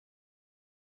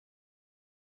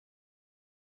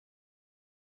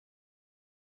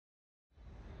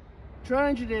Trail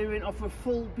Engineering offer a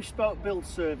full bespoke build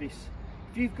service.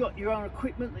 If you've got your own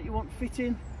equipment that you want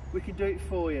fitting, we can do it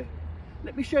for you.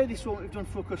 Let me show you this one we've done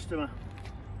for a customer.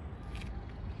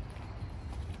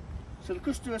 So the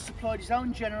customer supplied his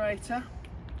own generator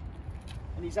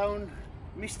and his own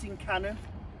misting cannon,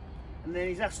 and then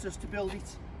he's asked us to build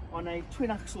it on a twin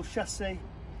axle chassis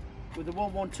with a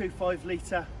 1125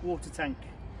 litre water tank.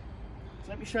 So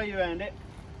let me show you around it.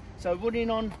 So running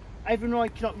on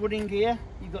overnight running gear,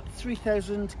 you've got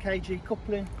 3000 kg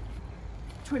coupling,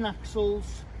 twin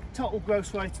axles, total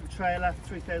gross weight of the trailer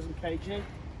 3000 kg.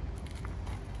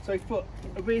 So you've put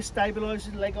a rear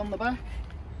stabilising leg on the back,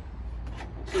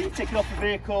 so you take it off the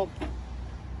vehicle,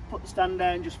 put the stand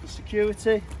down just for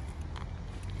security.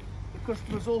 The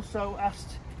customer's also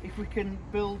asked if we can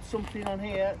build something on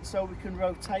here so we can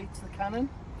rotate the cannon.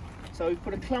 So we've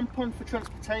put a clamp on for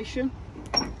transportation.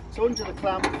 So under the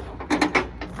clamp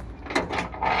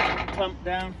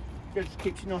down, just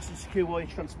keeps you nice and secure while you're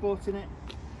transporting it.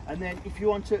 And then if you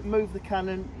want to move the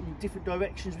cannon in different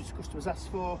directions, which the customer's asked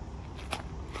for,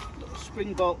 little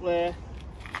spring bolt there,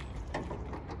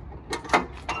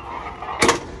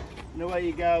 and away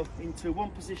you go into one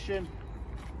position,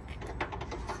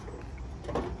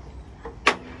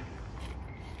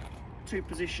 two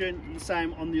position, and the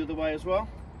same on the other way as well.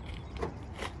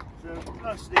 So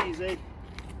nice and easy,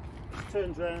 just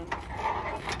turns around,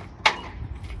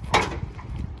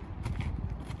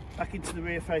 back into the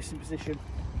rear facing position.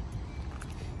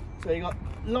 So you've got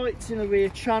lights in the rear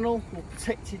channel, all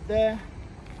protected there.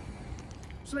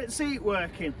 So let's see it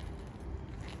working.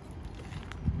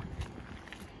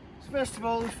 So first of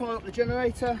all, we fire up the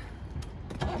generator.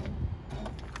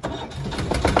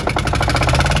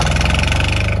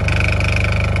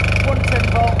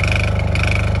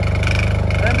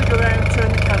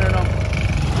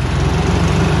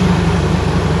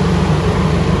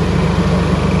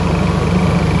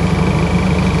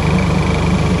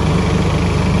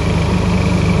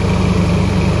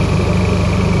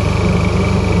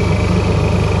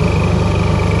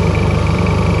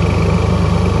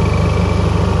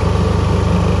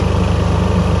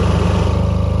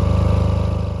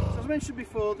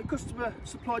 Before, the customer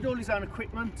supplied all his own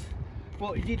equipment,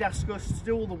 but he did ask us to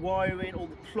do all the wiring, all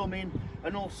the plumbing,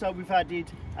 and also we've added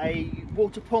a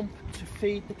water pump to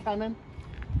feed the cannon.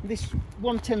 This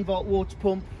 110 volt water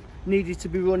pump needed to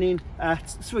be running at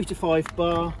 3 to 5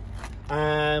 bar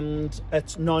and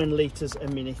at 9 litres a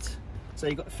minute. So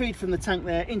you've got the feed from the tank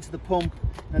there into the pump,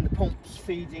 and the pump's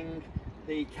feeding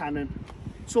the cannon.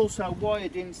 It's also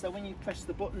wired in, so when you press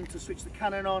the button to switch the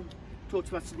cannon on,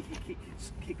 automatically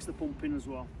kicks the pump in as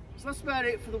well. So that's about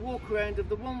it for the walk around of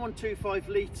the 1125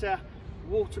 litre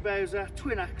water bowser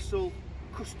twin axle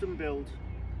custom build.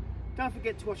 Don't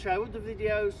forget to watch our other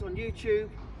videos on YouTube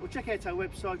or check out our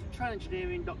website at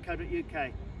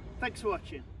trailengineering.co.uk. Thanks for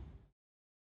watching.